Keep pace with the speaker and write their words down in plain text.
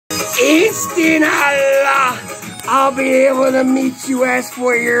Instant Allah, I'll be able to meet you, ask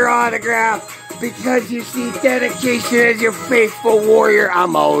for your autograph. Because you see, dedication as your faithful warrior,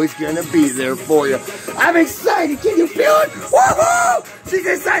 I'm always gonna be there for you. I'm excited, can you feel it? Woohoo! She's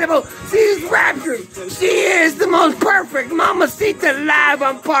excitable, she's rapturous, she is the most perfect Mamacita live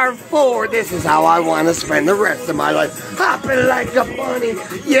on part 4. This is how I wanna spend the rest of my life. Hopping like a bunny.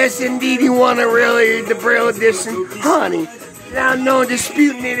 Yes, indeed, you wanna really read the Braille edition? Honey, now no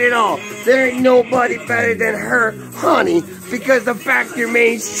disputing it at all. There ain't nobody better than her, honey, because the fact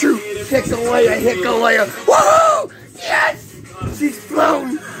remains true. Hickalaya, hickalaya, woohoo! Yes! She's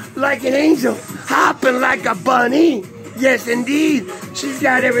floating like an angel, hopping like a bunny. Yes, indeed, she's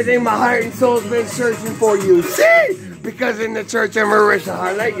got everything my heart and soul's been searching for, you see? Because in the church of Marissa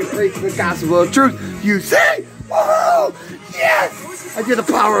Harlett, you preach the gospel of truth, you see? Woohoo! Yes! I feel the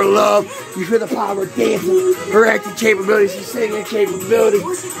power of love. You feel the power of dancing, her acting capabilities, her singing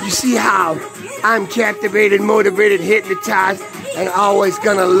capabilities. You see how I'm captivated, motivated, hypnotized, and always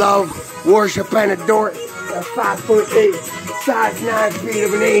gonna love, worship, and adore it. That 5'8", size 9 feet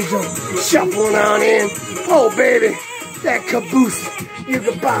of an angel, shuffling on in. Oh baby, that caboose, you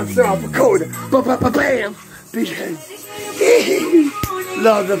can bounce off a quarter, bam, because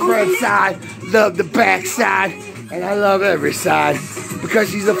love the front side, love the back side, and I love every side.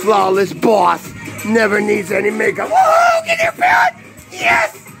 Because she's a flawless boss, never needs any makeup. Woohoo! Can you feel it?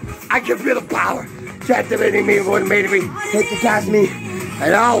 Yes! I can feel the power. Captivating me, motivating me, hypnotizing me,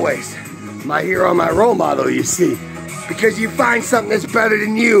 and always my hero, my role model, you see. Because you find something that's better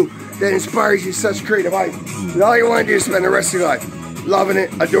than you, that inspires you such creative life. And all you want to do is spend the rest of your life loving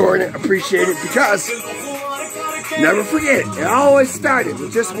it, adoring it, appreciate it, because never forget it. It always started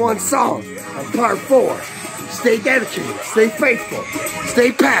with just one song on part 4. Stay dedicated, stay faithful,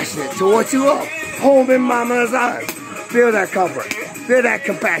 stay passionate to what you love. Home in mama's arms. Feel that comfort, feel that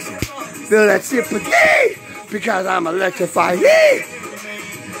compassion, feel that sympathy, because I'm electrified.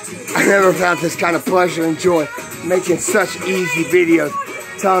 I never felt this kind of pleasure and joy making such easy videos,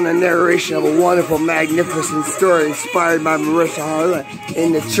 telling a narration of a wonderful, magnificent story inspired by Marissa Harlett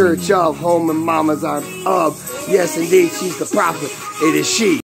in the church of Home in Mama's Arms of. Yes, indeed, she's the prophet. It is she.